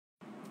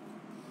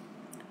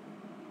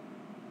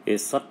A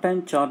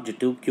certain charge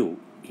 2q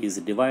is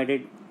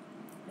divided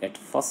at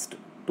first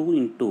 2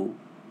 into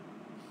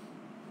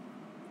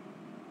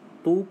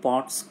 2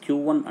 parts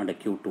q1 and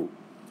q2.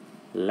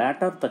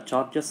 Later the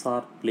charges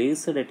are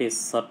placed at a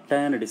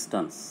certain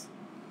distance.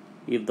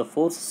 If the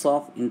force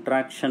of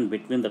interaction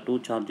between the two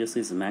charges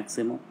is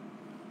maximum,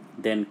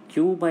 then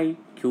q by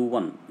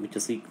q1 which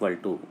is equal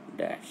to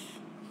dash.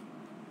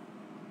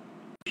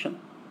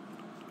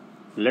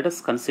 Let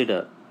us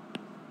consider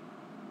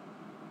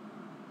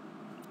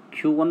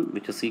q1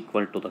 which is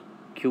equal to the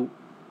q,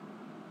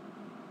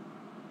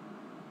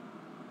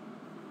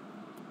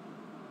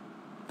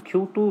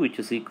 q2 which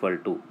is equal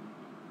to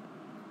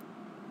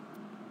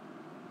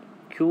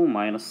q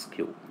minus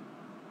q,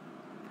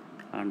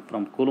 and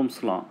from Coulomb's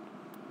law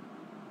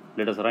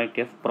let us write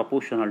F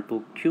proportional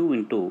to q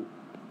into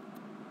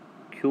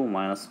q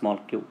minus small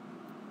q.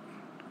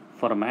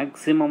 For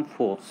maximum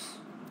force,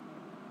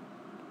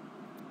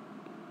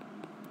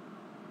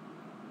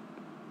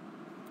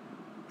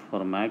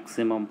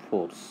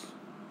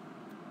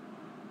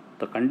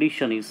 the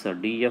condition is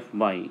dF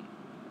by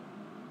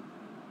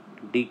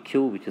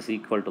dq which is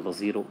equal to the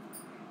 0.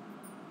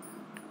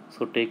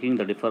 So taking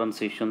the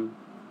differentiation,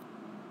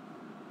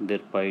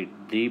 thereby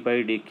d by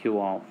dq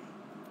of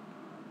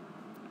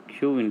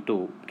q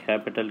into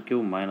capital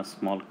Q minus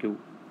small q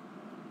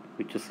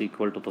which is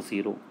equal to the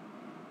 0.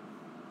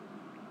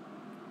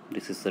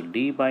 This is the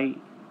d by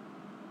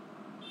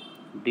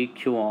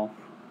dq of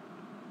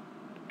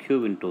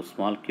q into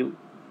small q,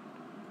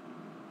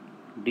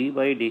 d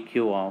by dq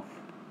of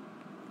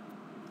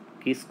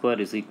q square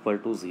is equal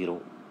to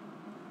 0.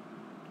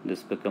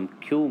 This becomes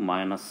q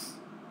minus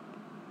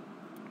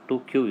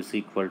 2q is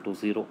equal to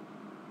 0,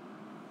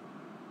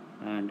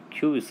 and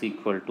q is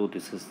equal to,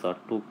 this is the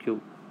 2q.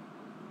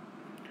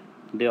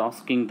 They are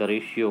asking the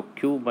ratio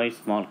q by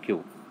small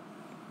q,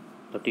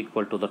 that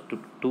equal to the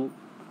 2,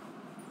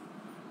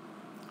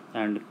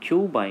 and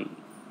q by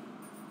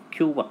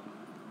q1.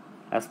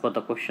 As per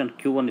the question,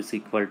 q1 is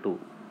equal to,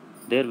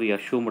 there we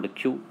assumed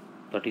q,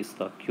 that is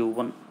the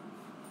q1,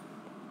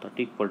 that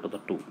equal to the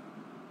 2.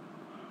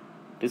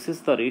 This is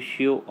the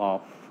ratio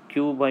of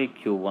q by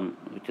q1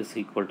 which is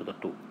equal to the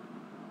 2.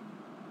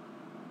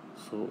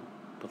 So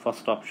the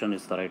first option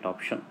is the right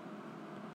option.